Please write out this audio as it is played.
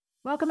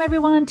Welcome,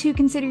 everyone, to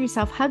Consider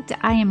Yourself Hugged.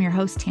 I am your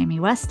host, Tammy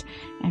West,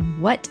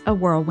 and what a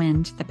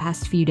whirlwind the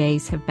past few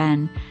days have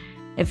been.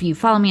 If you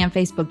follow me on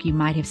Facebook, you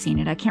might have seen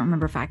it. I can't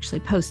remember if I actually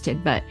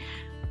posted, but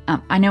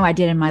I know I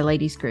did in my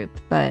ladies group.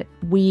 But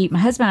my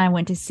husband and I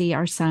went to see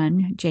our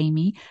son,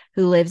 Jamie,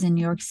 who lives in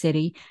New York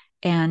City.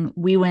 And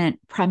we went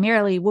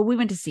we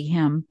went to see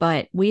him,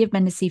 but we have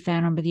been to see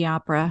Phantom of the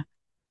Opera,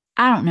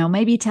 I don't know,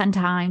 maybe 10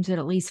 times, but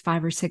at least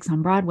 5 or 6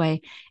 on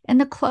Broadway.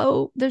 And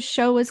the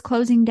show is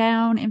closing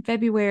down in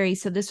February.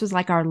 So this was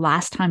like our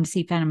last time to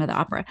see Phantom of the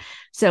Opera.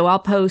 So I'll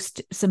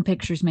post some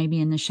pictures maybe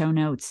in the show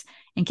notes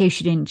in case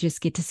you didn't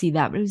just get to see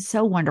that. But it was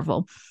so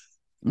wonderful.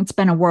 It's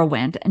been a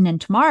whirlwind. And then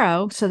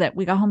tomorrow, so that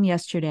we got home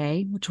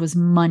yesterday, which was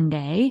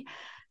Monday.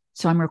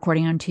 So I'm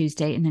recording on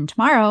Tuesday. And then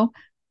tomorrow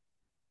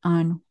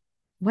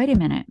wait a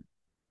minute.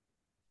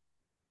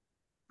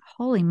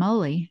 Holy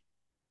moly.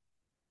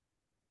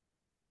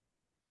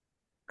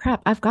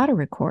 Crap, I've got to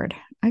record.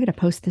 I got to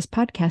post this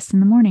podcast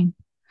in the morning.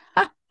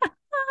 Okay,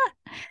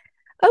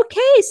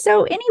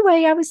 so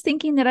anyway, I was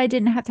thinking that I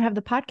didn't have to have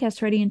the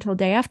podcast ready until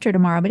day after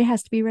tomorrow, but it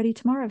has to be ready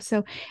tomorrow.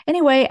 So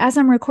anyway, as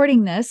I'm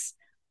recording this,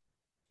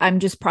 I'm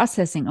just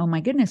processing, oh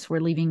my goodness, we're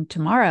leaving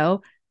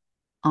tomorrow,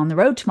 on the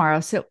road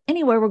tomorrow. So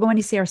anyway, we're going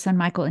to see our son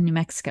Michael in New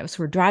Mexico.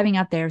 So we're driving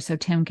out there so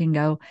Tim can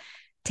go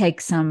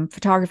take some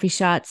photography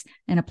shots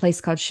in a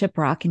place called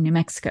Shiprock in New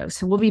Mexico.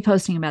 So we'll be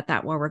posting about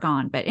that while we're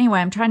gone. But anyway,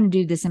 I'm trying to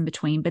do this in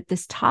between, but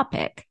this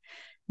topic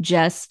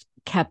just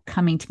kept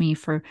coming to me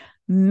for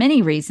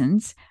many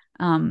reasons.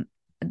 The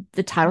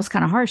title's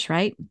kind of harsh,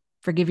 right?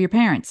 Forgive your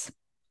parents,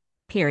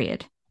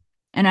 period.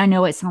 And I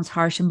know it sounds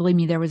harsh. And believe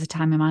me, there was a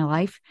time in my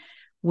life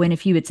when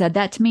if you had said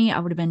that to me, I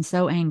would have been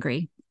so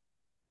angry,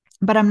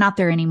 but I'm not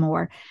there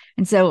anymore.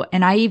 And so,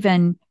 and I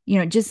even,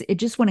 it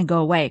just wouldn't go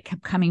away. It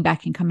kept coming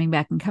back and coming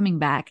back and coming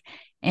back.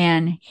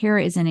 And here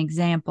is an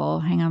example.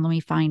 Hang on, let me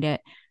find it.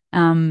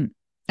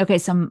 Okay.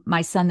 So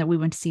my son that we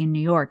went to see in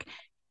New York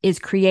is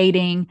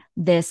creating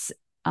this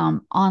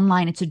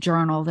online. It's a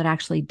journal that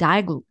actually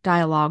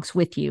dialogues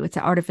with you. It's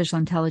an artificial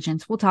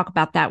intelligence. We'll talk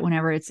about that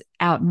whenever it's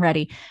out and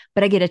ready.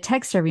 But I get a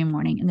text every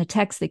morning. And the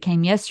text that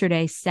came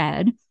yesterday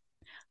said,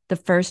 the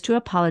first to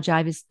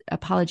apologize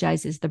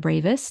is the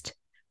bravest.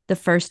 The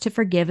first to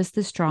forgive is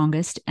the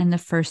strongest, and the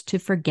first to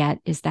forget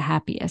is the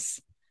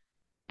happiest.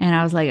 And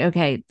I was like,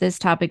 okay, this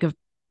topic of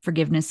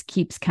forgiveness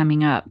keeps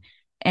coming up.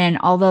 And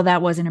although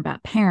that wasn't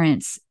about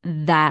parents,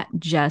 that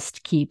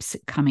just keeps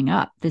coming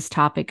up, this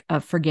topic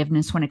of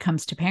forgiveness when it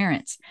comes to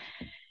parents.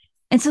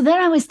 And so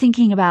then I was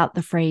thinking about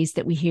the phrase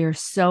that we hear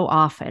so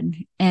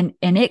often, and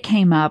it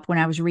came up when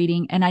I was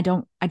reading, and I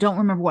don't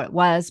remember what it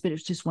was, but it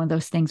was just one of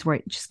those things where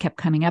it just kept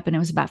coming up, and it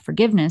was about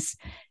forgiveness.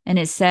 And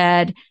it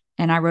said,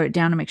 and I wrote it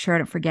down to make sure I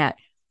don't forget,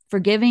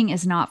 forgiving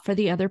is not for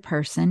the other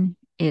person,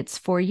 it's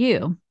for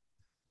you.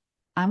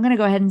 I'm going to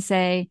go ahead and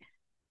say,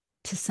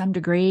 to some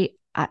degree,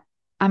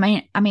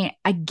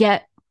 I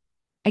get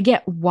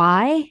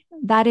why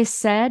that is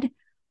said.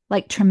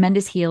 Like,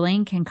 tremendous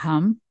healing can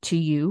come to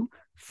you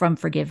from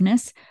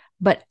forgiveness,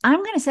 but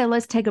I'm going to say,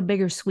 let's take a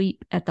bigger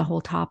sweep at the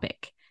whole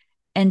topic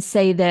and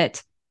say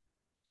that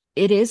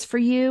it is for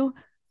you.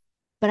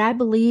 But I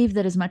believe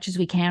that as much as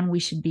we can, we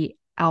should be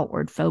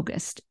outward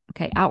focused.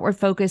 Okay. Outward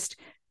focused,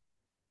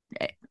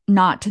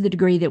 not to the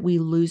degree that we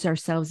lose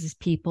ourselves as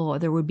people or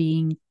that we're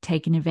being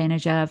taken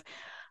advantage of.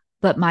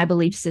 But my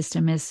belief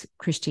system is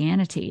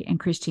Christianity, and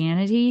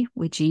Christianity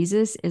with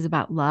Jesus is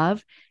about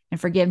love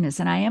and forgiveness.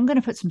 And I am going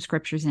to put some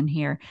scriptures in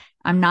here.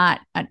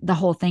 The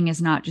whole thing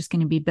is not just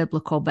going to be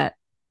biblical, but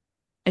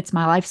it's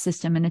my life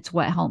system. And it's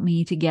what helped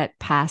me to get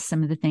past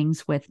some of the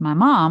things with my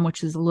mom,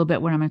 which is a little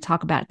bit what I'm going to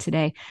talk about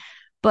today.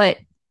 But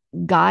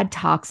God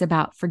talks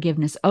about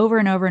forgiveness over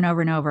and over and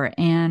over and over.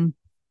 And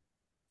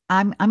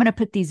I'm going to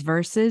put these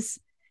verses,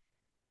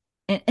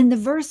 and the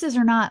verses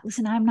are not,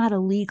 listen, I'm not a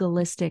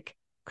legalistic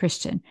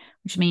Christian,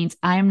 which means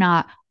I'm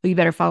not, oh, you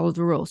better follow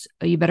the rules.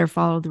 Oh, you better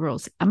follow the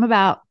rules. I'm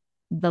about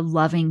the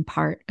loving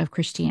part of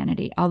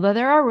Christianity. Although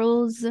there are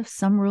rules,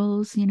 some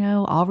rules,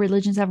 all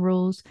religions have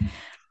rules.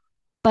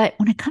 But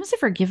when it comes to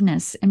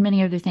forgiveness and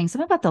many other things,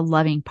 I'm about the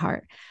loving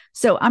part.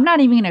 So I'm not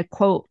even going to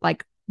quote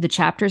like the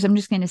chapters. I'm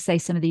just going to say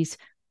some of these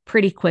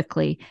pretty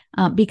quickly.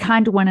 Be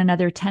kind to one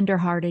another,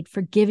 tenderhearted,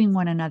 forgiving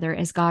one another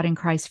as God in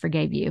Christ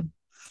forgave you.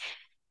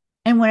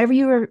 And whenever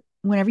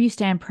you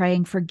stand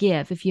praying,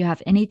 forgive if you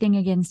have anything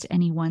against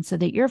anyone, so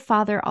that your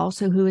Father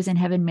also who is in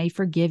heaven may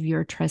forgive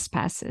your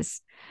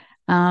trespasses.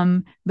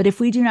 But if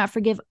we do not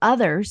forgive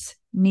others,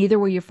 neither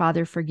will your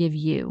Father forgive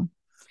you.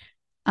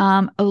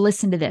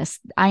 Listen to this.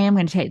 I am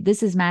going to take,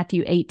 this is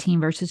Matthew 18,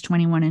 verses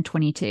 21 and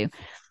 22.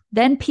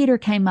 Then Peter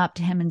came up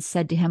to him and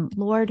said to him,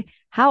 Lord,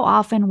 how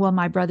often will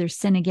my brother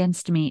sin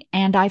against me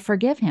and I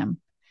forgive him?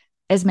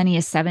 As many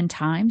as 7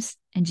 times?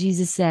 And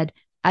Jesus said,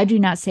 I do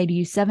not say to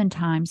you 7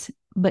 times,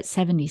 but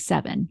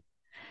 77.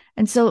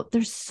 And so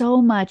there's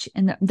so much,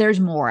 and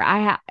there's more.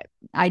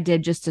 I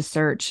did just a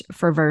search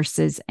for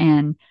verses,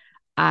 and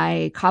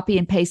I copy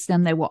and paste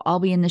them. They will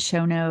all be in the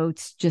show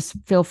notes. Just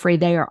feel free.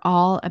 They are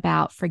all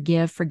about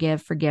forgive,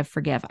 forgive, forgive,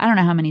 forgive. I don't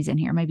know how many's in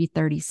here, maybe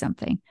 30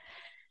 something.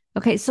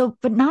 Okay. So,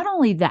 but not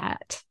only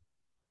that,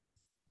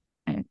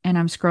 and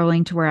I'm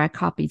scrolling to where I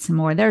copied some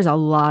more. There's a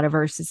lot of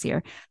verses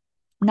here.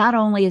 Not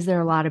only is there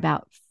a lot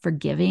about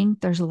forgiving,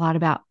 there's a lot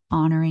about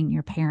honoring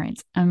your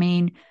parents. I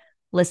mean,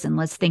 listen,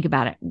 let's think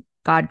about it.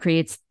 God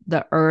creates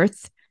the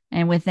earth,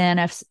 and within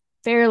a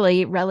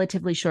fairly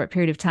relatively short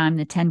period of time,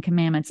 the 10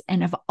 commandments,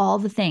 and of all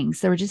the things,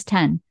 there were just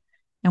 10.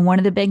 And one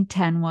of the big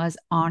 10 was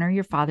honor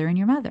your father and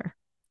your mother.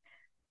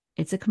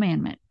 It's a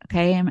commandment.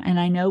 Okay. And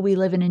I know we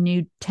live in a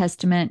New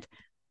Testament,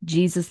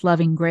 Jesus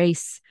loving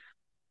grace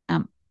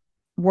um,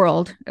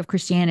 world of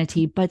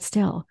Christianity, but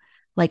still,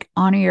 like,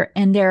 honor your,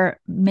 and there are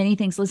many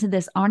things. Listen to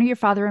this: honor your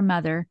father and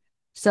mother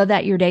so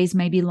that your days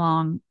may be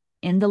long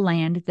in the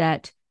land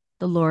that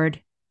the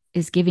Lord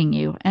is giving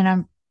you.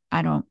 And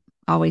I don't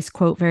always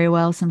quote very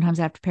well. Sometimes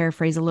I have to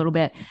paraphrase a little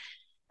bit.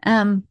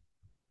 Um,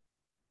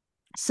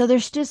 so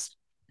there's just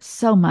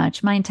so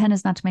much. My intent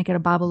is not to make it a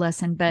Bible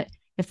lesson, but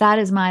if that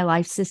is my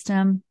life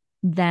system,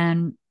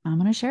 then I'm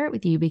going to share it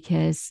with you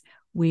because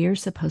we're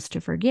supposed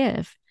to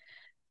forgive.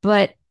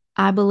 But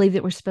I believe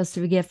that we're supposed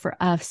to forgive for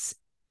us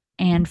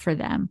and for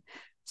them.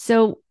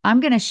 So I'm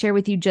going to share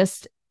with you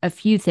just a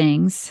few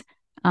things.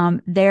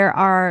 There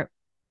are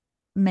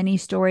many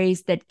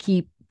stories that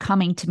keep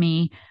coming to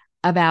me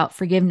about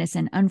forgiveness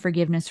and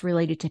unforgiveness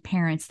related to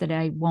parents that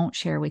I won't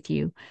share with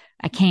you.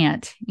 I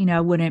can't,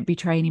 I wouldn't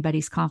betray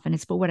anybody's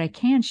confidence. But what I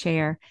can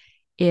share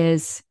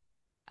is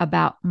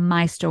about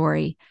my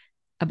story,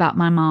 about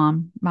my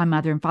mom, my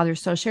mother and father.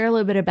 So I'll share a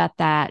little bit about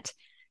that.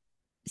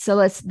 So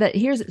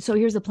here's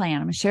the plan.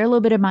 I'm going to share a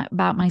little bit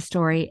about my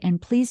story,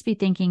 and please be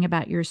thinking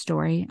about your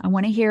story. I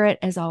want to hear it,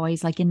 as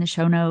always, like in the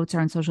show notes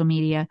or on social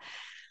media.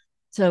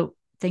 So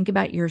think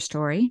about your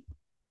story.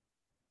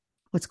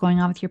 What's going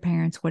on with your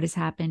parents? What has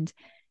happened?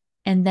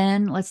 And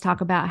then let's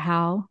talk about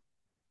how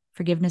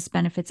forgiveness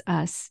benefits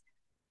us,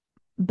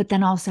 but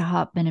then also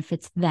how it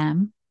benefits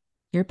them,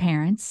 your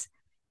parents.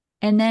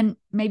 And then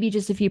maybe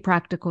just a few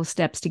practical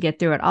steps to get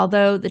through it.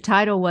 Although the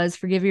title was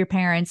Forgive Your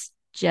Parents,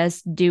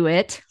 Just Do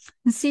It.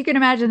 So you can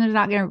imagine there's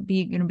not going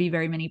to be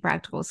very many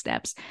practical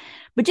steps,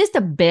 but just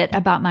a bit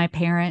about my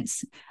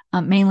parents,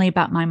 mainly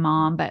about my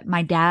mom. But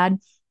my dad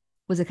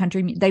was a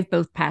country, they've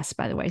both passed,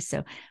 by the way.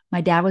 So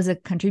my dad was a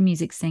country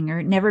music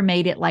singer, never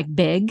made it like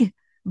big,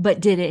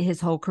 but did it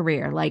his whole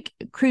career, like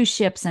cruise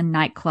ships and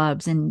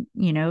nightclubs and,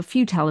 a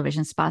few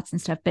television spots and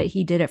stuff. But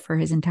he did it for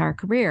his entire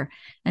career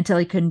until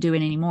he couldn't do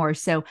it anymore.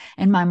 So,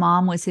 and my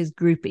mom was his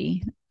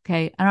groupie.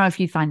 Okay. I don't know if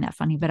you find that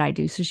funny, but I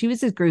do. So she was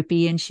his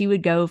groupie, and she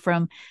would go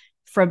from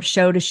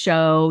show to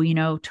show,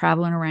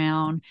 traveling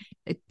around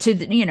to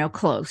the,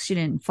 close. She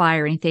didn't fly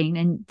or anything.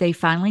 And they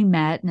finally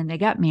met, and then they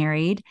got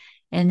married.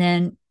 And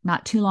then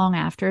not too long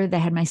after, they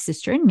had my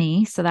sister and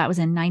me. So that was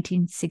in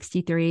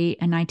 1963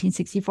 and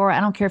 1964. I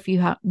don't care if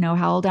you know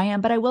how old I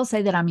am, but I will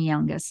say that I'm the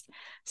youngest.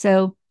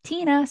 So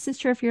Tina,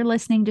 sister, if you're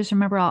listening, just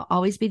remember I'll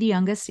always be the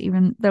youngest,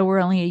 even though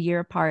we're only a year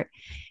apart.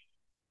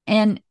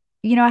 And,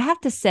 I have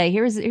to say,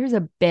 here's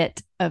a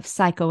bit of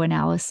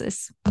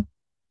psychoanalysis.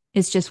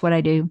 It's just what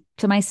I do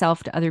to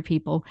myself, to other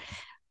people.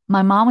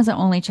 My mom was the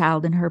only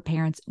child, and her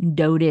parents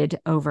doted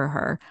over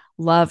her,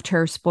 loved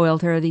her,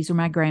 spoiled her. These were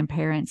my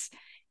grandparents.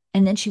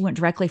 And then she went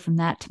directly from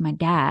that to my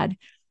dad,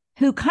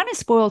 who kind of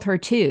spoiled her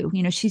too.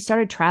 She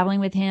started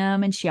traveling with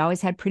him, and she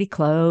always had pretty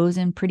clothes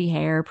and pretty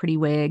hair, pretty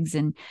wigs,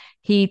 and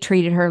he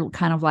treated her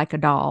kind of like a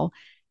doll.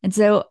 And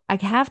so I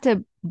have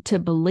to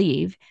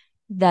believe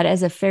that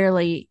as a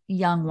fairly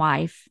young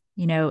wife,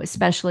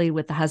 especially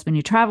with the husband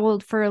who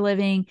traveled for a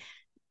living,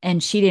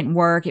 and she didn't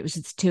work, it was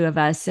just the two of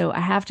us. So I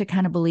have to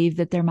kind of believe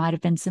that there might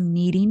have been some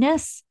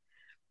neediness,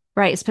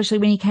 right? Especially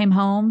when he came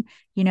home,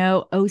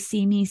 oh,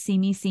 see me, see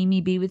me, see me,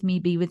 be with me,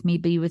 be with me,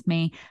 be with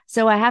me.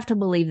 So I have to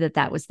believe that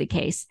that was the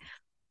case.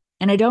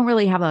 And I don't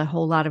really have a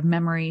whole lot of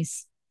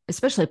memories,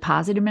 especially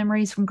positive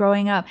memories from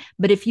growing up.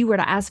 But if you were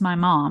to ask my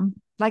mom,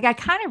 like, I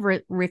kind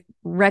of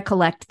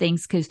recollect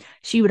things, because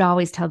she would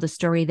always tell the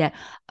story that,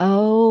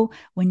 oh,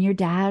 when your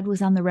dad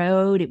was on the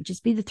road, it would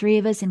just be the three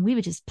of us, and we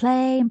would just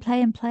play and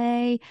play and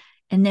play.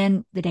 And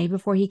then the day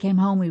before he came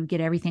home, we would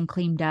get everything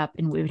cleaned up,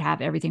 and we would have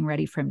everything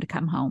ready for him to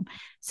come home.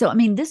 So, I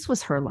mean, this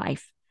was her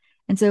life.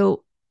 And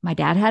so my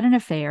dad had an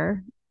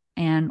affair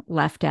and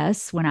left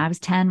us when I was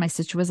 10. My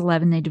sister was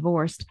 11. They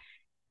divorced.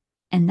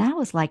 And that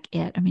was like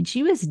it. I mean,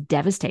 she was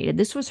devastated.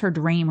 This was her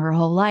dream her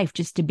whole life,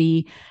 just to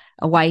be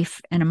a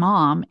wife and a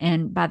mom.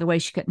 And by the way,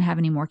 she couldn't have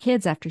any more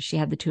kids after she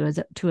had the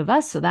two of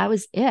us. So that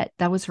was it.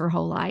 That was her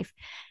whole life.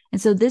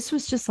 And so this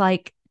was just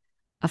like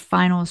a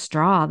final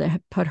straw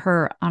that put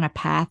her on a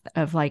path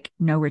of like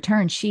no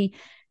return. She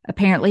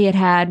apparently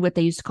had what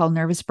they used to call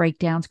nervous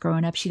breakdowns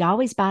growing up. She'd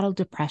always battled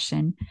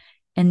depression,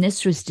 and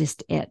this was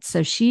just it.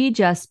 So she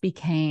just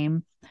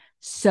became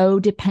so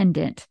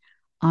dependent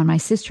on my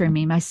sister and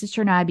me. My sister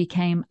and I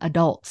became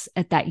adults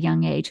at that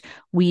young age.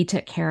 We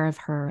took care of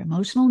her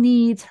emotional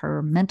needs,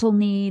 her mental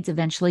needs.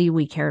 Eventually,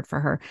 we cared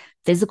for her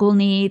physical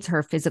needs,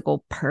 her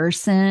physical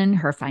person,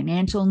 her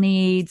financial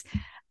needs.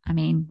 I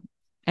mean,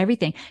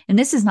 everything. And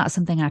this is not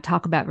something I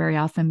talk about very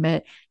often,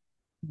 but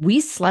we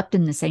slept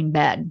in the same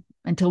bed.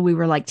 until we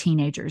were like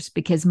teenagers,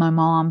 because my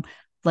mom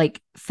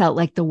like felt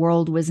like the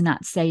world was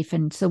not safe.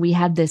 And so we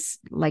had this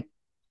like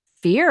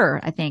fear,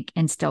 I think,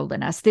 instilled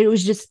in us that it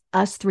was just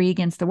us three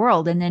against the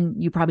world. And then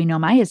you probably know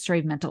my history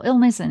of mental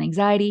illness and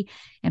anxiety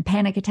and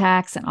panic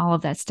attacks and all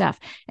of that stuff.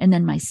 And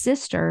then my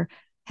sister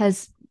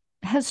has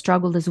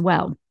struggled as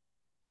well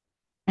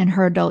in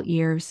her adult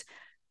years,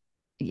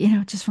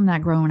 just from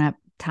that growing up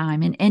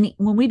time. And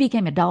when we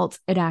became adults,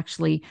 it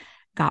actually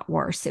got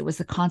worse. It was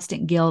the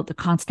constant guilt, the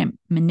constant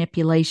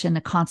manipulation,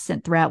 the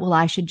constant threat. Well,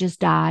 I should just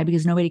die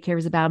because nobody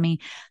cares about me.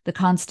 The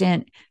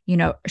constant,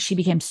 she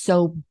became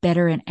so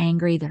bitter and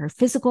angry that her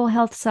physical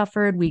health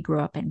suffered. We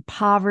grew up in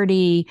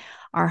poverty.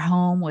 Our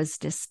home was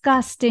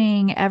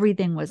disgusting.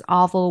 Everything was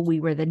awful. We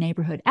were the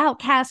neighborhood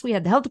outcasts. We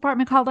had the health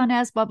department called on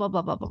us, blah, blah,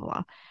 blah, blah, blah,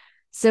 blah.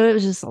 So it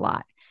was just a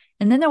lot.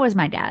 And then there was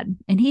my dad,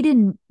 and he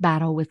didn't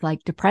battle with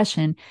like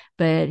depression,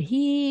 but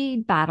he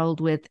battled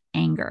with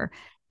anger.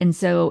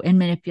 And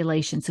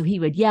manipulation. So he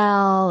would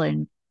yell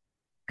and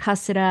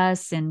cuss at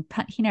us, and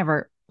he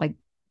never like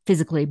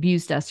physically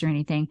abused us or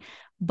anything,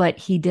 but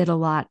he did a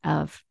lot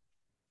of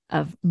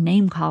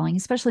name calling,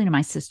 especially to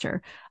my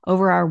sister,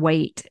 over our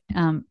weight.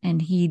 And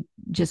he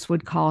just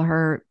would call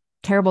her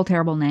terrible,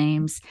 terrible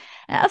names.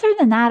 Other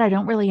than that, I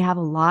don't really have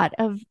a lot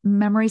of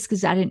memories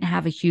because I didn't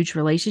have a huge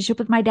relationship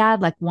with my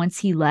dad. Like once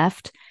he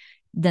left,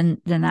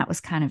 then that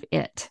was kind of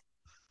it.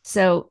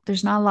 So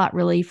there's not a lot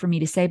really for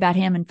me to say about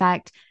him. In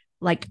fact,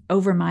 like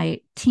over my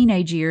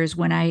teenage years,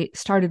 when I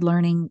started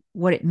learning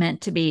what it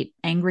meant to be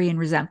angry and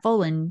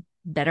resentful and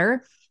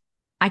bitter,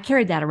 I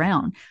carried that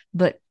around,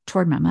 but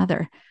toward my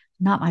mother,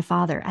 not my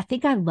father. I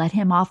think I let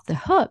him off the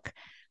hook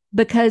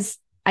because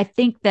I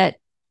think that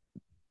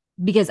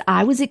because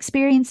I was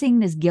experiencing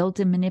this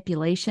guilt and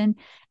manipulation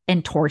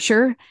and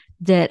torture,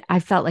 that I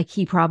felt like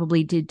he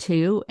probably did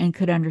too and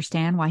could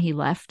understand why he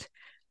left.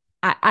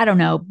 I don't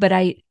know, but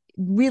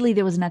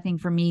there was nothing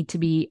for me to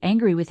be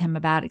angry with him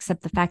about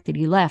except the fact that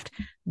he left.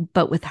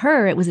 But with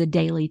her, it was a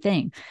daily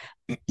thing.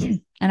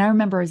 And I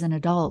remember as an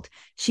adult,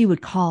 she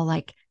would call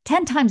like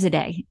 10 times a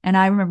day. And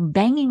I remember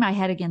banging my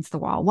head against the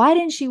wall. Why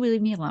didn't she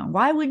leave me alone?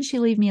 Why wouldn't she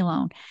leave me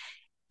alone?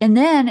 And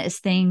then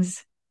as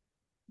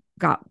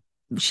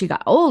she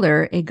got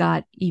older, it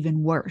got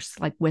even worse,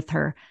 like with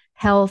her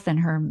health and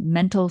her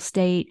mental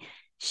state.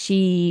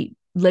 She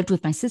lived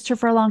with my sister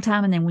for a long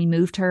time, and then we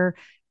moved her.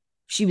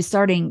 She was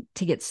starting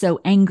to get so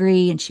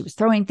angry, and she was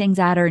throwing things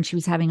at her, and she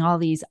was having all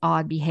these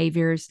odd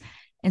behaviors.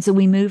 And so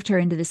we moved her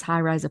into this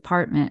high-rise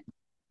apartment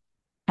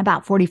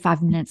about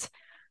 45 minutes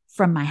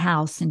from my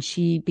house, and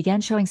she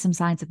began showing some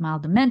signs of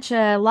mild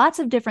dementia. Lots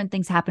of different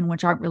things happened,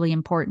 which aren't really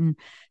important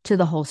to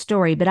the whole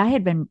story, but I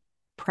had been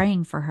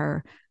praying for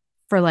her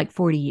for like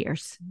 40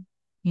 years,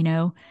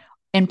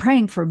 and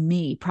praying for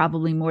me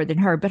probably more than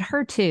her, but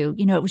her too.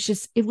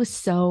 It was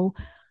so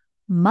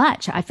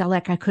much. I felt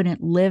like I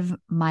couldn't live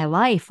my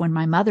life when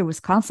my mother was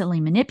constantly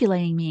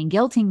manipulating me and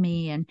guilting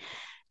me. And,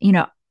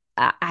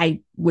 I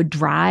would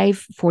drive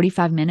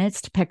 45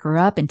 minutes to pick her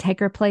up and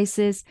take her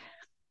places.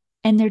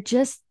 And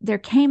there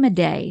came a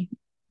day,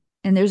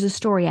 and there's a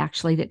story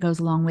actually that goes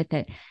along with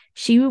it.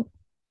 She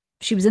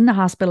was in the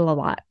hospital a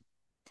lot,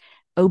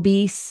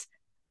 obese,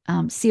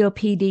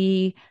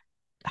 COPD,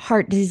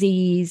 heart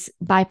disease,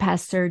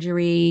 bypass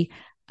surgery,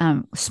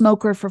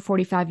 smoker for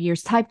 45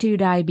 years, type 2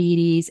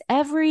 diabetes,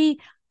 every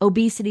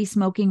obesity,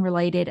 smoking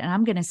related, and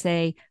I'm going to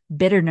say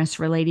bitterness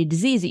related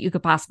disease that you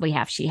could possibly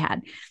have, she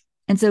had.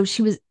 And so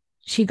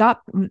she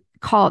got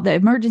called, the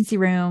emergency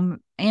room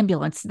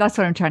ambulance, that's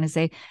what I'm trying to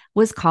say,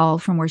 was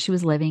called from where she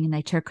was living, and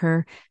they took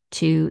her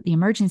to the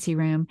emergency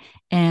room,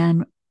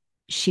 and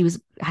she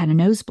had a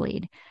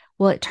nosebleed.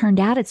 Well, it turned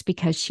out it's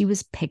because she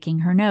was picking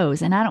her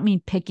nose. And I don't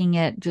mean picking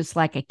it just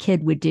like a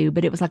kid would do,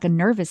 but it was like a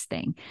nervous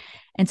thing.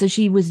 And so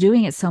she was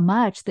doing it so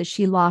much that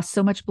she lost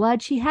so much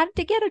blood, she had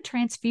to get a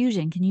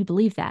transfusion. Can you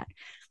believe that?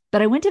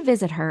 But I went to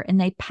visit her, and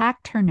they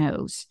packed her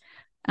nose.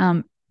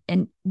 And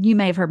you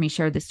may have heard me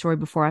share this story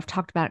before. I've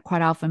talked about it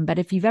quite often, but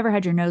if you've ever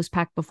had your nose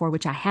packed before,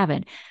 which I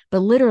haven't, but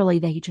literally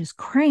they just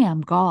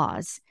cram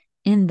gauze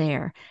in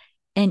there.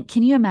 And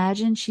can you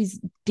imagine? She's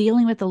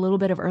dealing with a little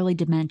bit of early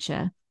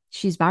dementia.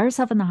 She's by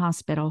herself in the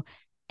hospital,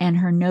 and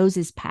her nose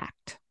is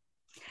packed.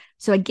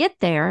 So I get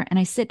there, and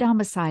I sit down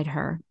beside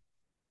her,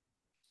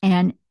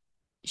 and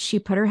she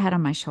put her head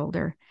on my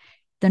shoulder.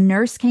 The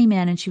nurse came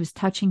in, and she was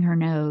touching her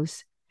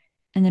nose.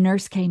 And the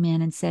nurse came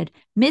in and said,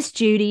 "Miss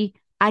Judy,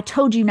 I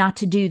told you not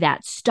to do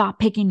that. Stop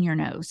picking your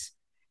nose."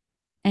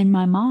 And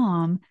my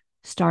mom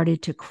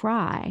started to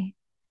cry.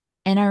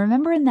 And I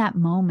remember in that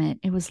moment,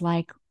 it was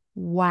like,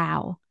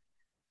 wow.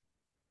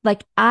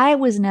 Like I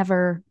was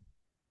never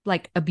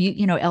like abuse,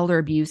 elder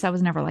abuse. I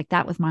was never like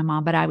that with my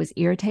mom, but I was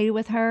irritated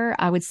with her.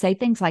 I would say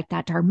things like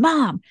that to her,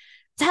 "Mom,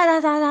 da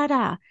da da da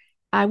da."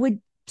 I would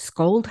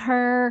scold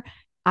her.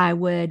 I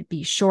would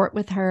be short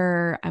with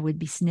her. I would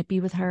be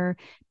snippy with her.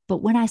 But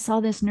when I saw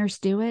this nurse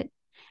do it,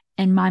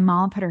 and my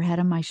mom put her head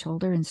on my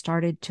shoulder and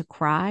started to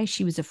cry,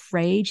 she was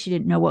afraid. She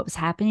didn't know what was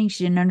happening.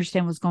 She didn't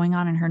understand what was going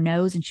on in her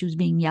nose, and she was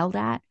being yelled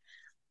at.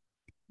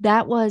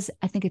 That was,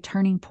 I think, a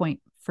turning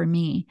point for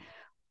me,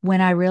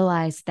 when I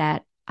realized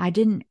that I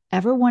didn't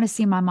ever want to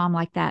see my mom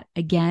like that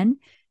again.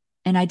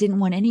 And I didn't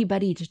want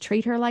anybody to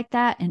treat her like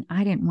that. And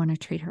I didn't want to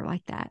treat her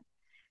like that.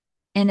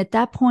 And at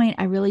that point,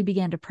 I really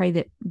began to pray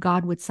that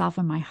God would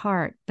soften my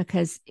heart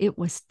because it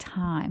was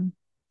time.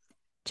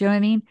 Do you know what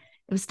I mean?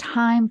 It was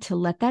time to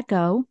let that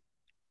go.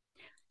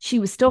 She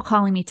was still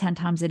calling me 10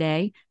 times a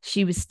day.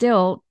 She was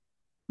still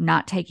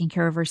not taking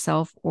care of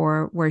herself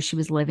or where she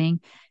was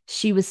living.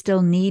 She was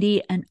still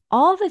needy and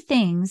all the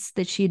things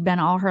that she had been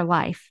all her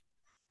life.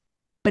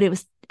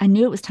 But I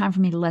knew it was time for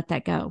me to let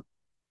that go.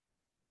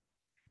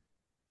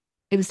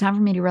 It was time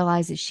for me to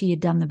realize that she had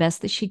done the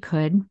best that she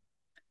could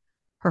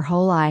her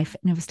whole life,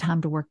 and it was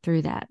time to work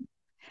through that.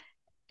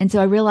 And so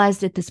I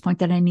realized at this point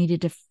that I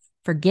needed to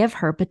forgive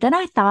her. But then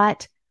I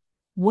thought,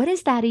 what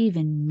does that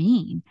even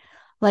mean?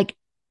 Like,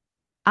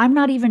 I'm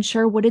not even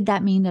sure what did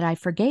that mean that I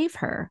forgave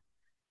her.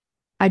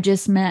 I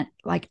just meant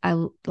like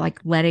I like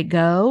let it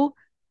go,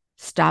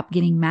 stop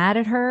getting mad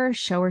at her,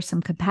 show her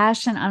some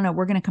compassion. I don't know.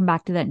 We're going to come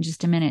back to that in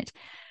just a minute.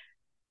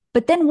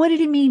 But then what did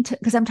it mean to,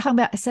 because I'm talking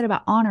about, I said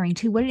about honoring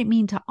too. What did it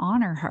mean to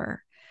honor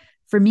her?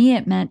 For me,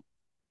 it meant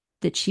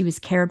that she was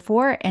cared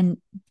for.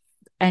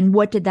 And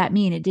what did that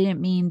mean? It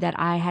didn't mean that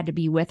I had to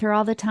be with her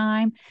all the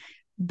time,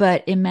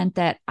 but it meant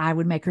that I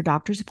would make her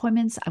doctor's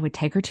appointments. I would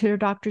take her to her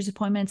doctor's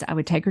appointments. I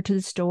would take her to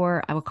the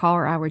store. I would call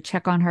her. I would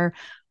check on her.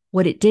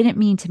 What it didn't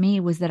mean to me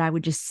was that I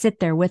would just sit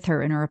there with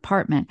her in her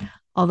apartment,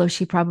 although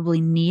she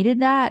probably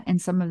needed that.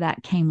 And some of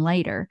that came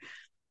later.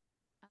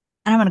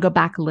 And I'm going to go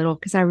back a little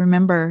because I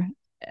remember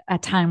a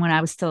time when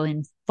I was still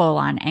in full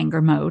on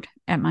anger mode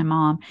at my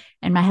mom.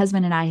 And my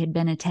husband and I had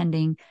been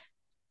attending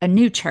a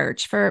new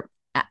church for,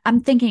 I'm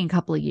thinking, a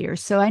couple of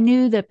years. So I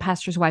knew the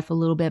pastor's wife a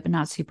little bit, but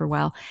not super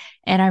well.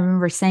 And I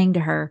remember saying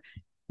to her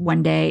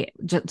one day,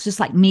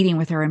 just like meeting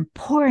with her and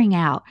pouring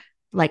out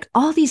like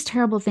all these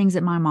terrible things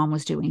that my mom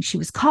was doing. She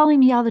was calling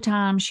me all the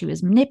time. She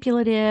was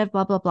manipulative,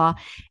 blah, blah, blah.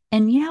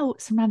 And,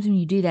 sometimes when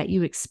you do that,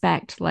 you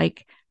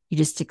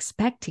just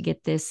expect to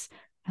get this,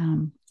 I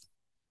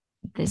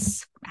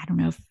don't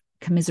know, if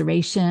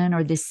commiseration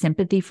or this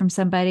sympathy from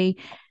somebody.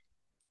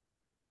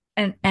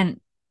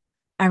 And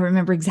I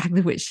remember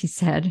exactly what she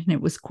said, and it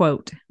was,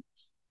 quote,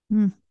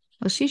 well,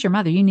 she's your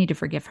mother. You need to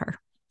forgive her.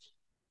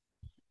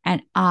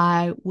 And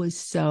I was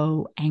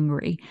so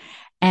angry.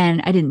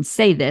 And I didn't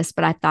say this,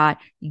 but I thought,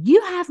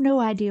 you have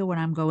no idea what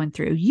I'm going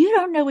through. You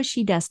don't know what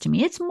she does to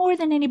me. It's more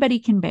than anybody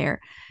can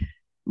bear.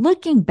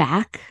 Looking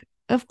back,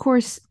 of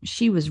course,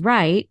 she was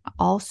right.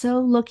 Also,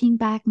 looking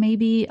back,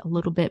 maybe a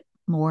little bit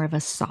more of a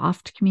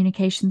soft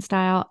communication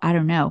style. I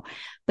don't know.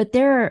 But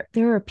there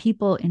are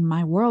people in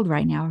my world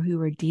right now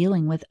who are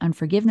dealing with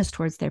unforgiveness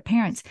towards their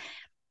parents.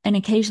 And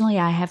occasionally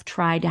I have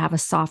tried to have a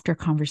softer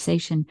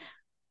conversation,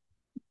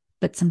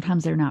 but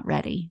sometimes they're not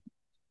ready.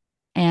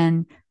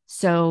 And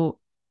so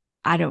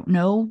I don't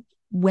know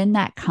when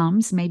that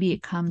comes. Maybe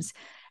it comes,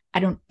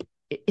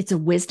 it's a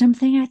wisdom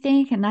thing, I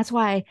think. And that's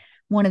why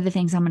one of the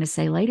things I'm going to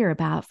say later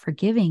about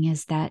forgiving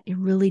is that it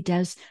really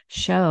does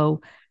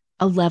show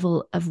a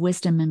level of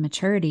wisdom and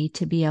maturity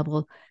to be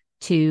able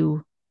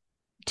to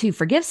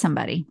forgive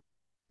somebody.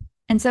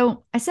 And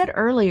so I said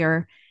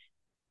earlier,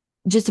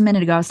 just a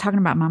minute ago, I was talking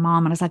about my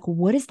mom, and I was like, well,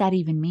 what does that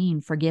even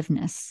mean,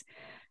 forgiveness?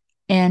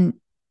 And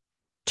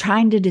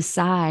trying to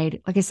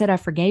decide, like I said, I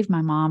forgave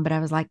my mom, but I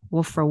was like,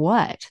 well, for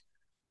what?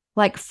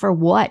 Like, for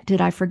what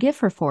did I forgive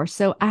her for?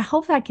 So I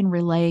hope I can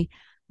relay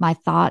my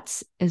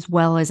thoughts as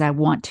well as I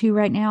want to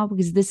right now,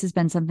 because this has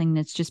been something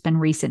that's just been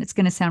recent. It's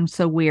going to sound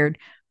so weird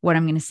what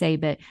I'm going to say,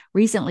 but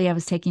recently I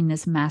was taking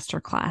this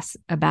master class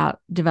about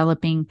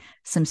developing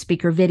some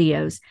speaker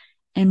videos.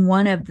 And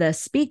one of the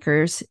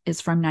speakers is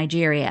from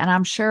Nigeria. And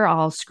I'm sure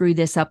I'll screw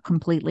this up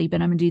completely,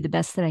 but I'm going to do the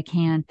best that I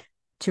can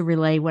to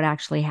relay what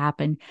actually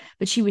happened.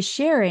 But she was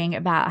sharing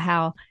about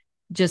how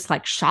just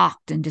like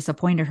shocked and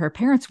disappointed her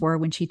parents were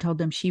when she told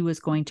them she was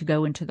going to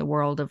go into the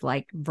world of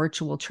like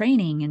virtual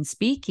training and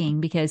speaking,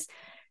 because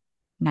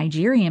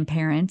Nigerian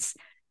parents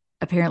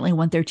apparently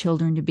want their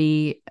children to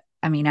be,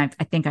 I mean, I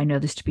think I know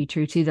this to be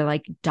true too. They're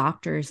like,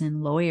 doctors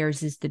and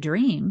lawyers is the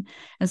dream.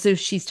 And so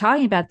she's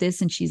talking about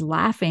this and she's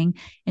laughing,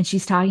 and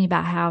she's talking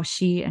about how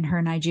she and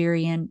her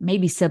Nigerian,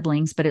 maybe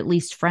siblings, but at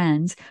least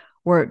friends,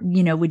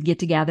 would get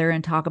together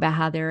and talk about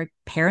how their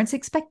parents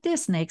expect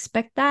this and they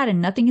expect that,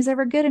 and nothing is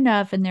ever good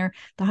enough. And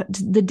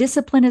the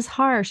discipline is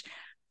harsh.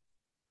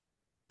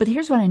 But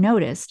here's what I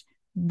noticed.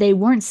 They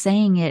weren't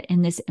saying it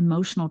in this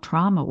emotional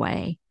trauma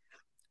way,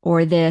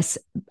 or this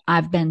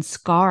I've been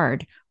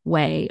scarred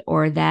way,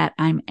 or that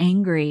I'm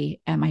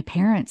angry at my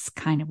parents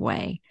kind of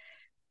way.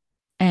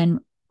 And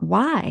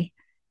why?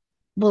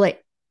 Well,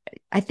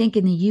 I think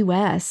in the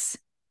US,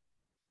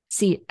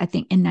 I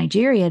think in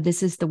Nigeria,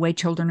 this is the way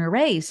children are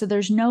raised. So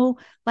there's no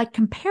like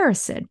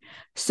comparison.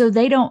 So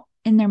they don't,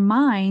 in their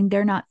mind,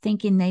 they're not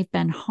thinking they've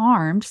been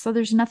harmed. So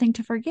there's nothing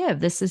to forgive.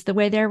 This is the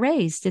way they're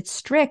raised. It's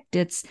strict.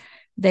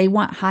 They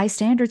want high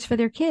standards for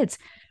their kids.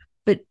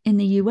 But in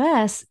the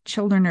US,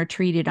 children are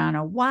treated on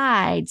a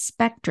wide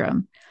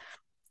spectrum.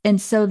 And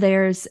so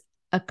there's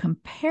a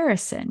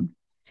comparison.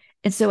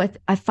 And so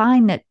I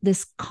find that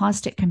this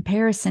constant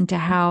comparison to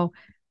how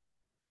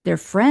their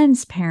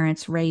friends'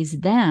 parents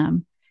raised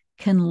them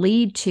can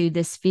lead to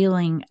this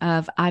feeling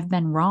of I've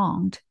been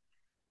wronged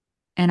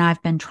and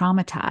I've been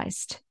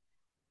traumatized.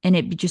 And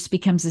it just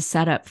becomes a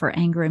setup for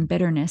anger and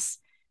bitterness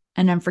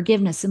and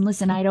unforgiveness. And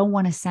listen, I don't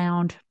want to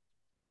sound,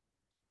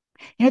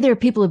 there are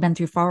people who've been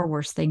through far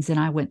worse things than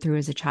I went through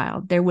as a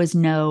child. There was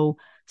no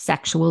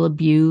sexual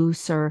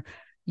abuse or,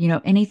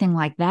 anything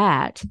like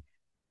that.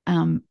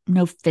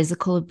 No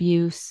physical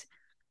abuse.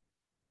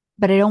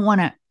 But I don't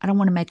want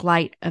to make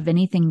light of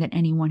anything that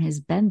anyone has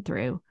been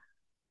through.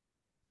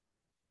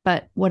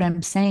 But what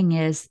I'm saying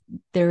is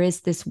there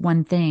is this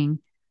one thing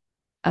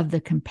of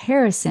the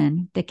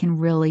comparison that can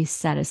really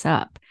set us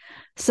up.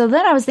 So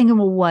then I was thinking,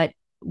 well,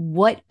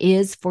 what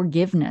is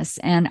forgiveness?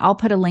 And I'll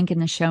put a link in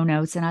the show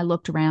notes. And I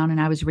looked around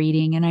and I was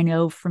reading, and I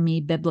know for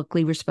me,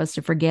 biblically, we're supposed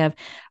to forgive.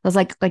 I was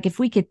like if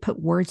we could put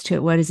words to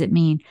it, what does it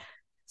mean?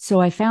 So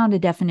I found a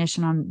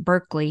definition on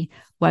Berkeley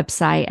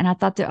website, and I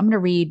thought that I'm going to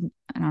read,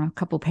 I don't know, a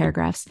couple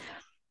paragraphs,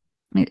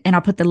 and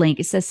I'll put the link.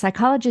 It says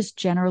psychologists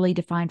generally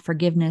define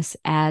forgiveness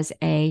as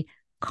a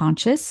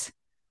conscious,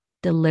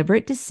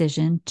 deliberate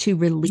decision to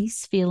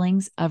release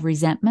feelings of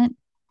resentment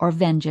or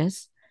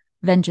vengeance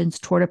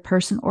toward a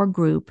person or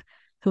group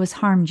who has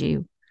harmed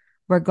you,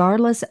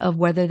 regardless of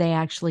whether they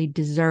actually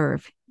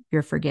deserve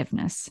your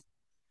forgiveness.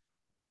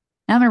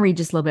 Now I'm going to read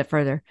just a little bit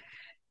further.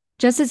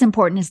 Just as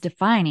important as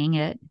defining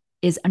it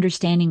is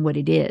understanding what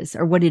it is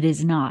or what it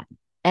is not.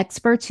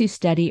 Experts who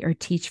study or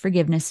teach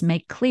forgiveness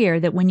make clear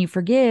that when you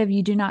forgive,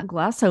 you do not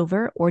gloss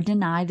over or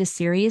deny the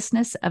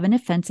seriousness of an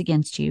offense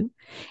against you.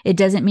 It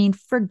doesn't mean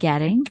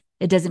forgetting.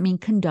 It doesn't mean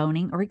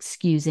condoning or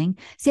excusing.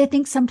 See, I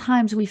think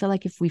sometimes we feel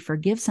like if we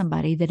forgive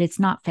somebody that it's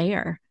not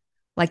fair,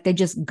 like they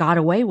just got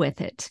away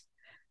with it.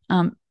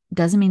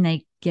 Doesn't mean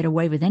they get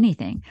away with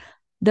anything.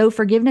 Though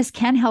forgiveness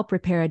can help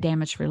repair a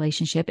damaged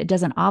relationship, it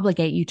doesn't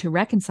obligate you to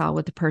reconcile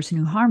with the person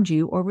who harmed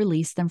you or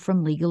release them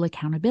from legal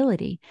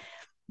accountability.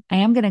 I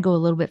am going to go a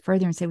little bit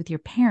further and say with your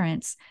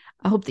parents,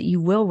 I hope that you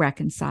will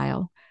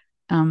reconcile.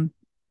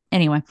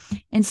 Anyway,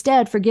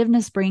 instead,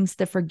 forgiveness brings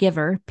the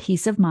forgiver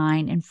peace of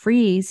mind and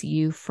frees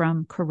you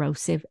from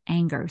corrosive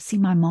anger. See,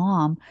 my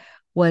mom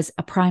was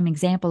a prime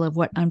example of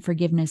what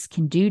unforgiveness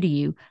can do to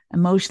you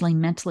emotionally,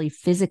 mentally,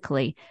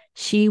 physically.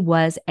 She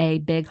was a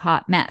big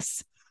hot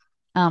mess.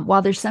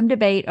 While there's some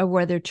debate over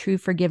whether true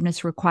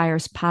forgiveness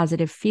requires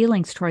positive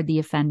feelings toward the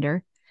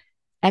offender,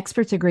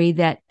 experts agree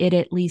that it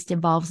at least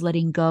involves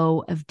letting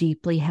go of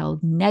deeply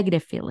held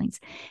negative feelings.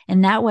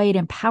 And that way, it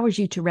empowers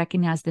you to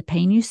recognize the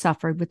pain you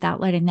suffered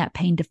without letting that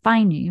pain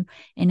define you,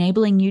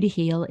 enabling you to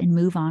heal and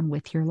move on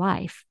with your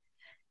life.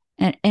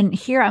 And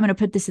here I'm going to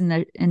put this in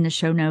the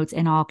show notes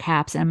in all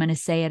caps. And I'm going to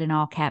say it in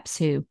all caps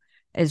too,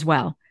 as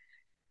well.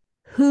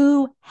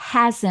 Who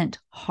hasn't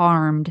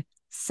harmed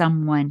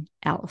someone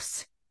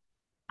else?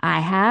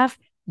 I have.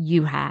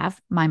 You have.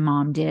 My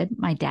mom did.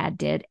 My dad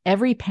did.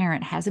 Every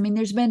parent has. I mean,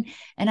 there's been,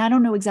 and I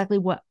don't know exactly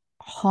what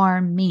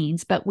harm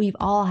means, but we've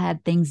all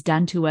had things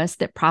done to us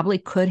that probably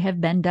could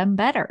have been done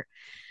better.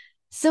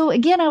 So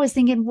again, I was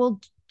thinking, well,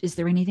 is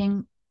there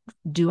anything?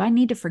 Do I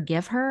need to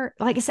forgive her?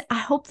 Like I said, I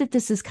hope that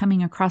this is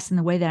coming across in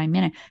the way that I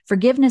meant it.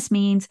 Forgiveness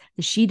means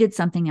that she did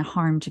something that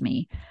harmed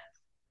me.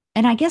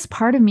 And I guess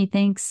part of me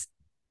thinks,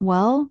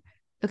 well,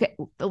 okay,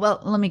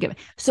 well, let me get.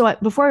 So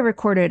before I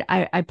recorded,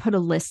 I put a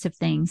list of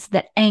things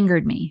that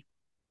angered me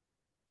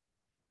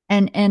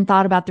and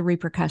thought about the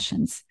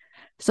repercussions.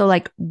 So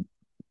like,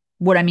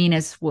 what I mean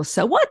is, well,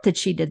 so what that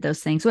she did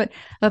those things? What?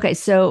 Okay,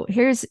 so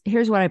here's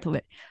what I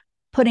put.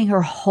 Putting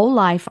her whole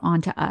life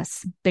onto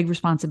us, big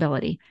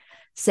responsibility.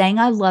 Saying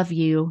I love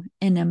you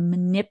in a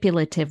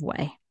manipulative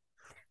way,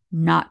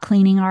 not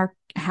cleaning our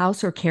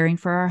house or caring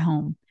for our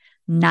home,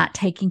 not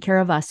taking care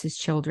of us as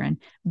children,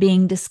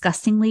 being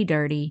disgustingly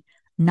dirty,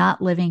 not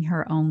living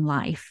her own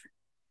life.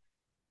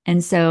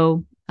 And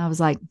so I was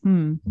like,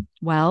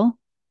 well,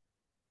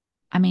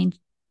 I mean,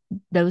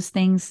 those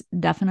things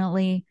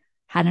definitely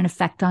had an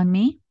effect on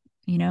me,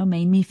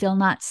 made me feel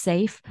not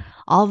safe.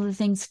 All the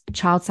things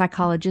child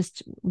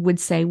psychologists would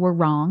say were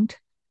wronged.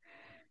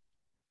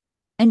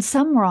 And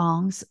some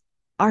wrongs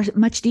are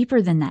much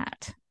deeper than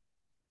that,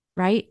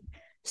 right?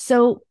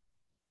 So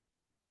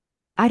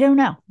I don't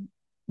know.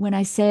 When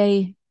I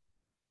say,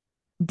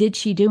 did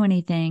she do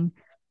anything?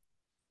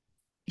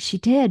 She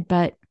did,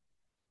 but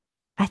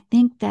I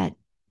think that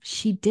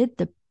she did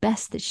the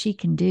best that she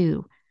can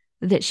do,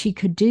 that she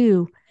could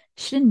do.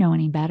 She didn't know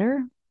any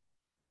better.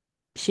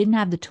 She didn't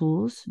have the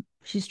tools.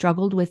 She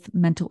struggled with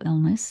mental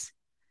illness.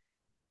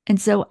 And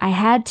so I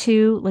had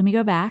to, let me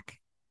go back.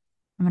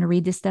 I'm going to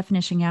read this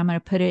definition. Yeah, I'm going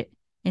to put it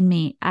in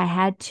me. I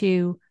had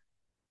to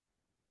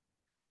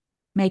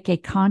make a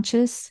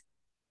conscious,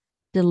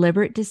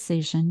 deliberate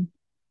decision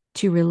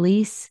to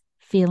release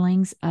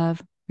feelings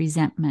of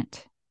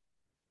resentment.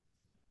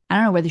 I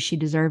don't know whether she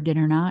deserved it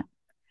or not.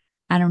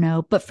 I don't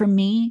know. But for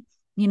me,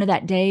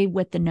 that day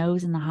with the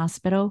nose in the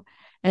hospital,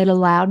 it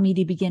allowed me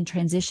to begin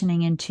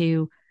transitioning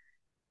into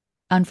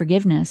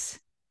unforgiveness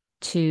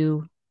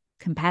to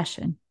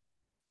compassion.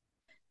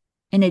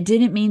 And it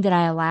didn't mean that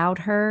I allowed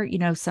her,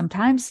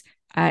 sometimes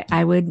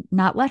I would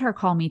not let her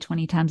call me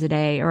 20 times a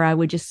day, or I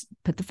would just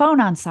put the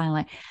phone on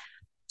silent.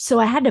 So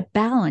I had to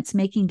balance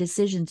making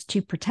decisions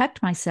to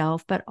protect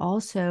myself, but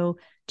also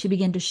to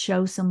begin to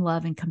show some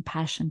love and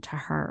compassion to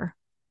her.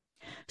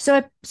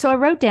 So I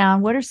wrote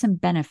down, what are some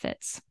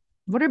benefits?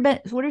 What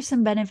are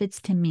some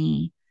benefits to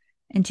me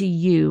and to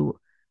you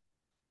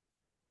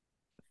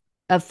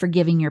of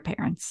forgiving your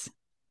parents?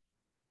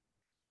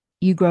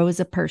 You grow as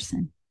a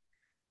person.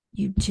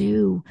 You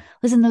do.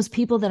 Listen, those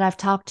people that I've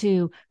talked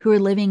to who are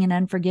living in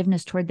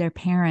unforgiveness toward their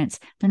parents,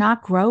 they're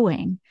not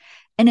growing.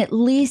 And at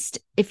least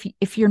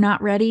if you're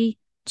not ready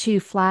to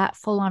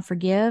full on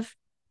forgive,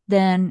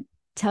 then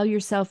tell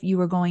yourself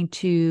you are going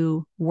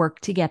to work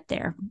to get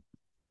there.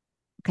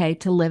 Okay,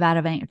 to live out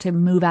of anger, to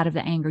move out of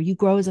the anger. You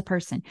grow as a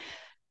person.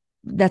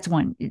 That's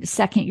one.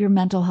 Second, your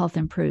mental health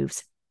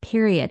improves.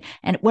 Period.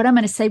 And what I'm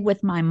going to say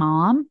with my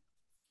mom,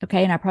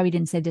 okay, and I probably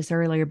didn't say this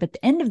earlier, but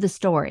the end of the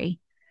story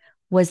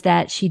was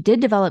that she did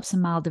develop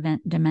some mild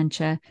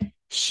dementia.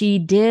 She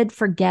did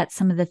forget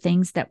some of the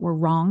things that were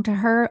wrong to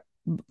her,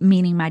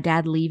 meaning my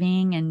dad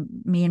leaving, and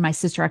me and my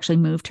sister actually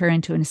moved her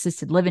into an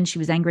assisted living. She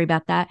was angry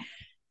about that,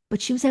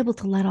 but she was able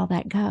to let all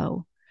that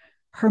go.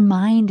 Her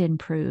mind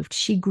improved.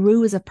 She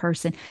grew as a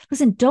person.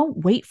 Listen, don't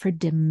wait for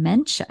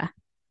dementia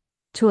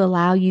to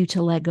allow you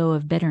to let go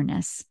of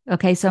bitterness.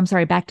 Okay, so I'm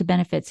sorry, back to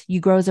benefits.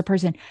 You grow as a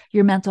person.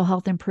 Your mental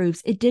health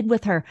improves. It did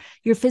with her.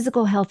 Your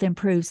physical health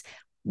improves.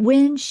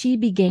 When she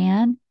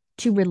began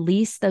to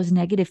release those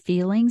negative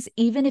feelings,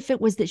 even if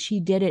it was that she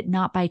did it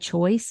not by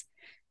choice,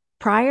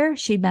 prior,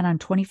 she'd been on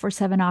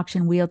 24/7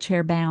 oxygen,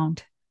 wheelchair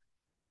bound.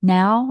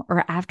 Now,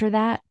 or after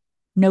that,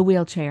 no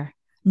wheelchair,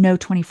 no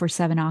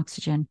 24/7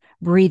 oxygen,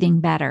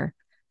 breathing better.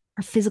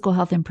 Her physical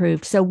health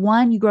improved. So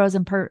one, you grow as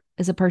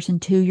a person.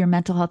 Two, your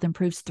mental health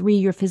improves. Three,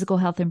 your physical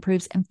health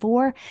improves. And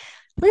four,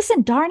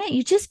 listen, darn it,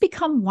 you just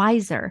become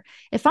wiser.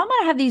 If I'm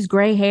going to have these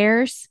gray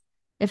hairs,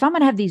 if I'm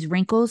going to have these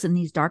wrinkles and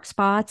these dark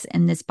spots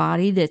in this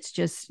body that's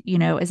just,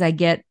 as I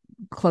get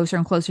closer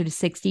and closer to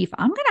 60, if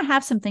I'm going to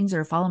have some things that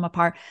are falling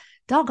apart,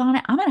 doggone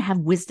it, I'm going to have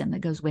wisdom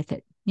that goes with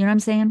it. You know what I'm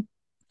saying?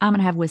 I'm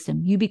going to have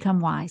wisdom. You become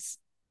wise.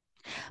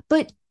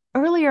 But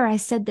earlier I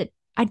said that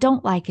I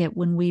don't like it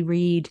when we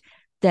read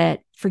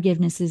that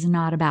forgiveness is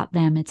not about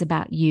them, it's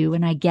about you.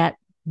 And I get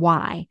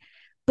why,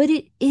 but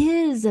it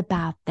is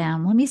about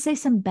them. Let me say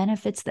some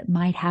benefits that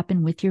might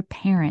happen with your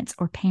parents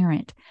or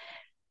parent.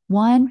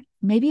 One,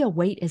 maybe a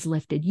weight is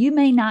lifted. You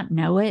may not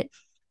know it,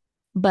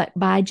 but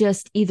by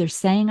just either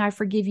saying, I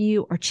forgive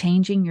you, or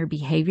changing your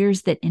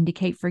behaviors that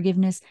indicate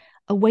forgiveness,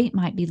 a weight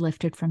might be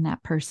lifted from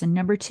that person.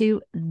 Number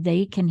two,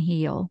 they can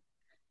heal.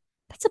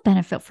 That's a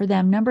benefit for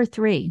them. Number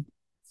three,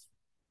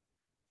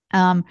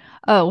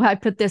 I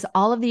put this,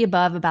 all of the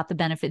above about the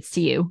benefits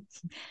to you,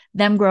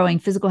 them growing,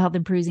 physical health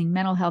improving,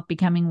 mental health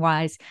becoming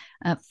wise.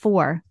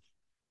 Four,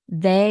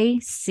 they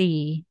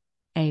see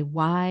a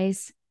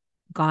wise,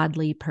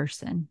 godly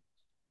person.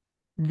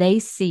 They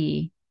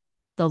see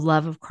the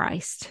love of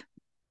Christ.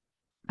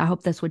 I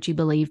hope that's what you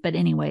believe, but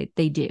anyway,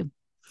 they do.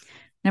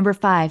 Number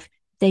five,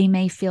 they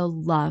may feel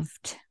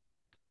loved.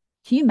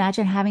 Can you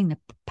imagine having the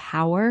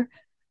power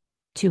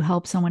to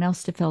help someone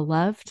else to feel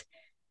loved?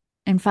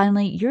 And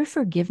finally, your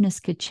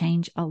forgiveness could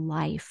change a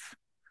life.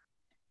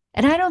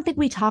 And I don't think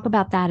we talk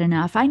about that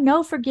enough. I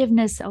know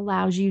forgiveness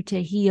allows you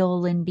to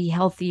heal and be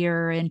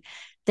healthier, and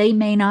they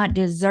may not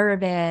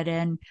deserve it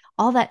and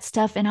all that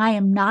stuff. And I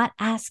am not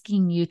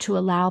asking you to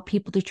allow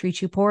people to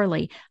treat you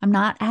poorly. I'm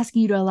not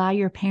asking you to allow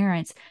your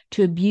parents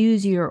to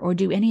abuse you or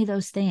do any of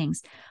those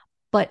things.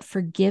 But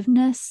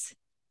forgiveness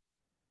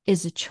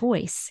is a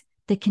choice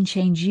that can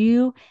change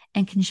you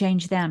and can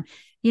change them.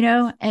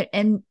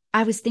 And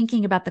I was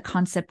thinking about the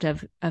concept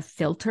of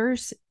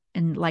filters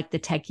in like the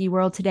techie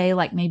world today.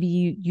 Like maybe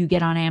you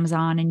get on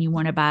Amazon and you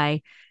want to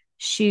buy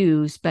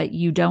shoes, but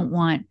you don't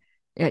want,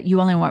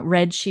 you only want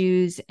red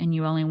shoes and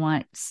you only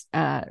want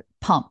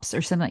pumps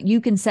or something. You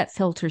can set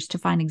filters to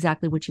find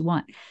exactly what you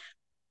want.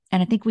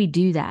 And I think we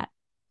do that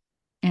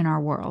in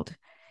our world.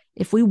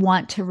 If we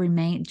want to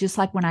remain, just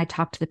like when I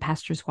talked to the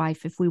pastor's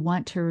wife, if we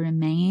want to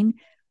remain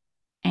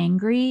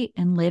angry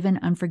and live in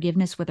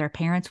unforgiveness with our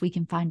parents, we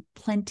can find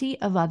plenty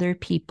of other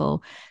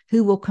people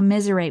who will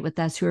commiserate with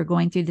us, who are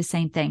going through the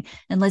same thing.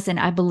 And listen,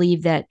 I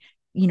believe that,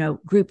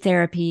 group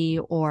therapy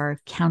or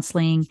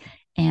counseling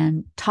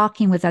and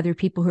talking with other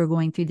people who are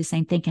going through the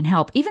same thing can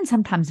help, even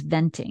sometimes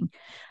venting.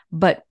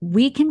 But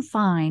we can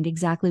find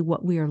exactly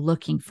what we are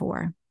looking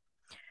for.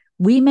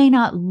 We may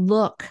not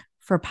look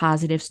for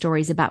positive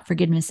stories about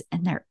forgiveness,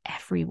 and they're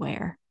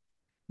everywhere.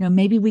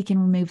 Maybe we can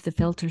remove the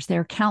filters. There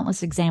are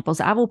countless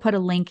examples. I will put a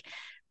link.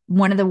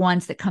 One of the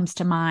ones that comes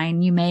to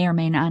mind, you may or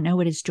may not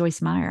know it, is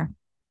Joyce Meyer.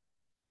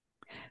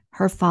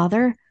 Her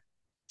father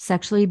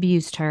sexually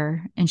abused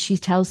her, and she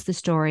tells the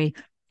story.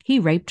 He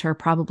raped her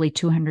probably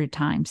 200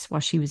 times while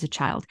she was a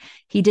child.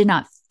 He did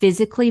not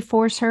physically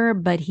force her,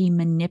 but he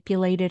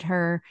manipulated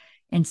her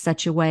in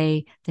such a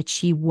way that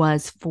she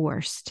was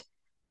forced.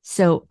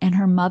 So, and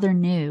her mother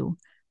knew,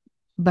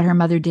 but her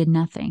mother did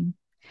nothing.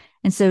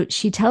 And so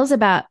she tells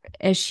about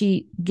as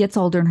she gets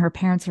older and her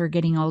parents are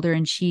getting older,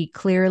 and she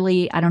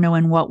clearly, I don't know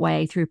in what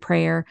way, through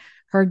prayer,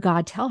 heard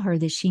God tell her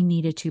that she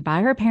needed to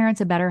buy her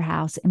parents a better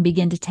house and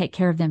begin to take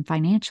care of them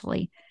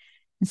financially.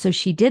 And so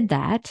she did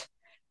that.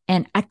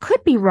 And I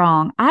could be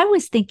wrong. I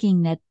was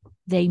thinking that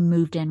they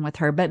moved in with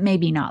her, but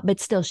maybe not. But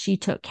still, she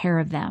took care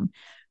of them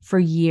for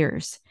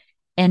years.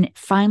 And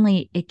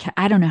finally,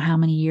 I don't know how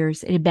many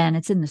years it had been.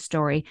 It's in the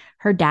story.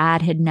 Her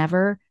dad had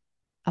never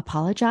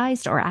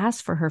apologized or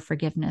asked for her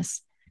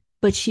forgiveness,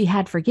 but she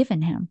had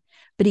forgiven him.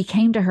 But he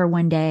came to her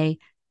one day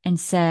and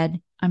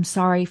said, I'm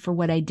sorry for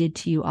what I did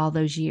to you all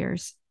those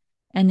years.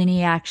 And then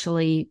he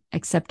actually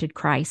accepted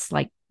Christ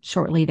like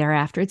shortly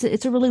thereafter.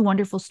 It's a really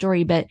wonderful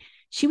story, but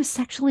she was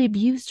sexually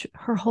abused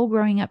her whole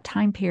growing up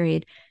time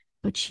period,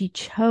 but she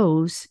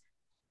chose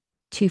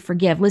to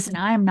forgive. Listen,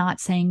 I am not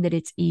saying that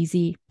it's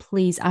easy.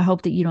 Please, I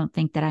hope that you don't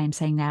think that I am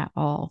saying that at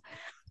all.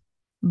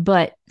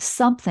 But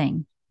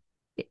something,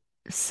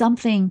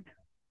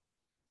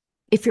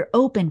 if you're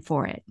open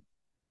for it,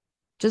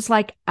 just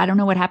like, I don't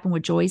know what happened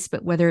with Joyce,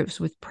 but whether it was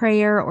with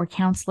prayer or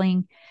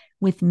counseling,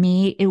 with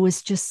me, it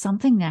was just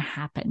something that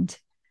happened,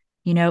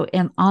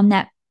 and on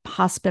that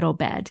hospital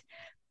bed.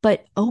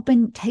 But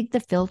take the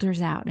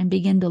filters out and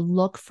begin to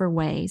look for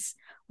ways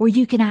where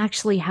you can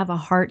actually have a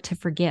heart to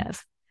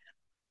forgive.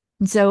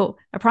 And so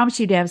I promised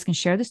you today I was going to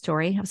share the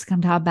story. I was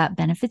going to talk about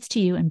benefits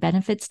to you and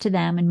benefits to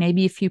them and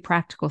maybe a few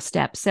practical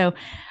steps. So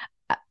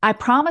I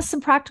promised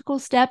some practical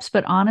steps,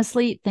 but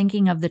honestly,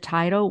 thinking of the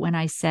title when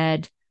I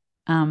said,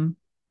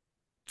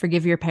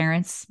 forgive your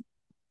parents,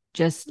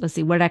 let's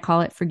see, what did I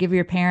call it? Forgive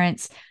your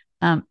parents,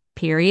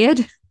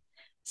 period.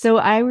 So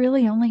I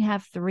really only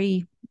have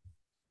 3.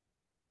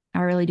 I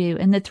really do.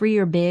 And the 3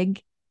 are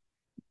big.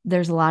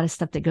 There's a lot of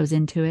stuff that goes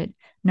into it.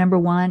 Number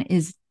 1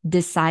 is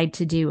decide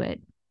to do it.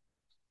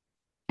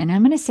 And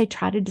I'm going to say,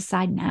 try to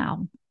decide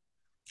now.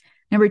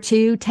 Number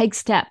 2, take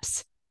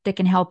steps that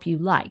can help you,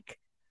 like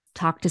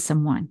talk to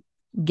someone,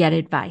 get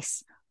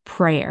advice,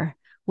 prayer,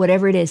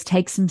 whatever it is,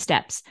 take some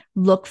steps.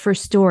 Look for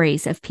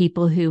stories of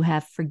people who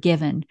have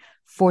forgiven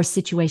for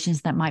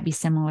situations that might be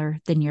similar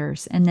than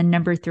yours. And then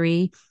number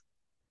 3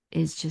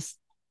 is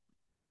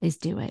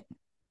do it.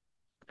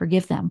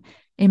 Forgive them.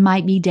 It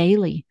might be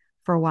daily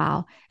for a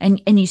while.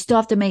 And you still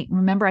have to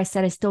remember I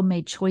said I still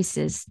made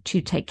choices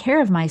to take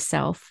care of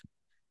myself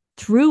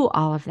through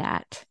all of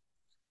that.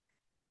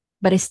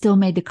 But I still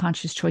made the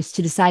conscious choice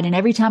to decide. And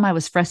every time I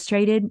was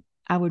frustrated,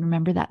 I would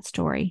remember that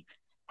story.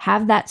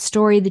 Have that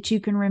story that you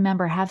can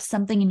remember. Have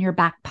something in your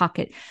back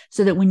pocket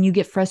so that when you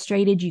get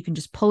frustrated, you can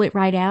just pull it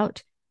right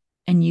out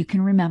and you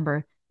can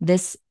remember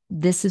this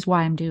is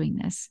why I'm doing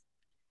this.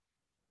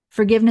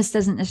 Forgiveness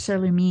doesn't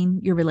necessarily mean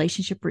your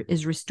relationship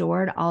is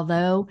restored,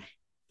 although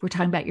we're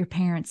talking about your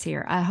parents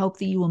here. I hope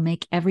that you will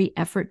make every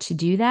effort to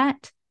do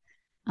that.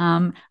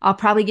 I'll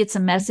probably get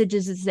some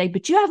messages that say,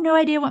 but you have no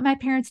idea what my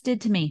parents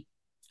did to me.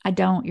 I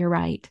don't. You're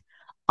right.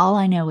 All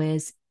I know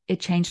is it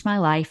changed my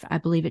life. I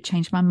believe it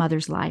changed my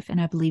mother's life, and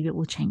I believe it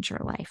will change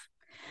your life.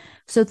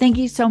 So thank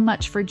you so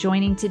much for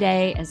joining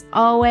today. As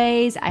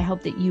always, I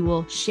hope that you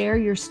will share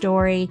your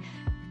story,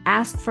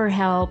 ask for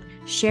help,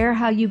 share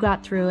how you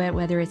got through it,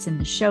 whether it's in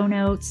the show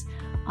notes,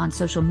 on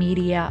social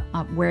media,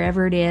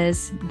 wherever it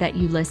is that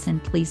you listen.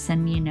 Please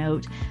send me a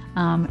note.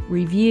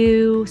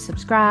 Review,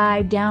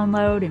 subscribe,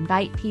 download,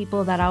 invite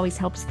people. That always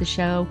helps the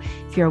show.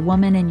 If you're a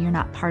woman and you're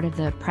not part of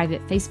the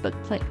private Facebook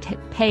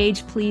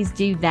page, please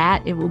do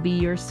that. It will be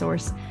your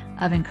source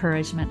of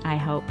encouragement, I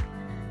hope.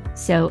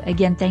 So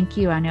again, thank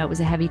you. I know it was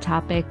a heavy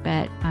topic,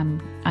 but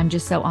I'm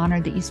just so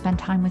honored that you spent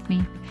time with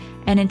me.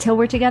 And until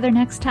we're together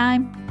next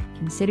time,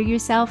 consider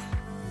yourself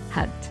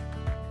hugged.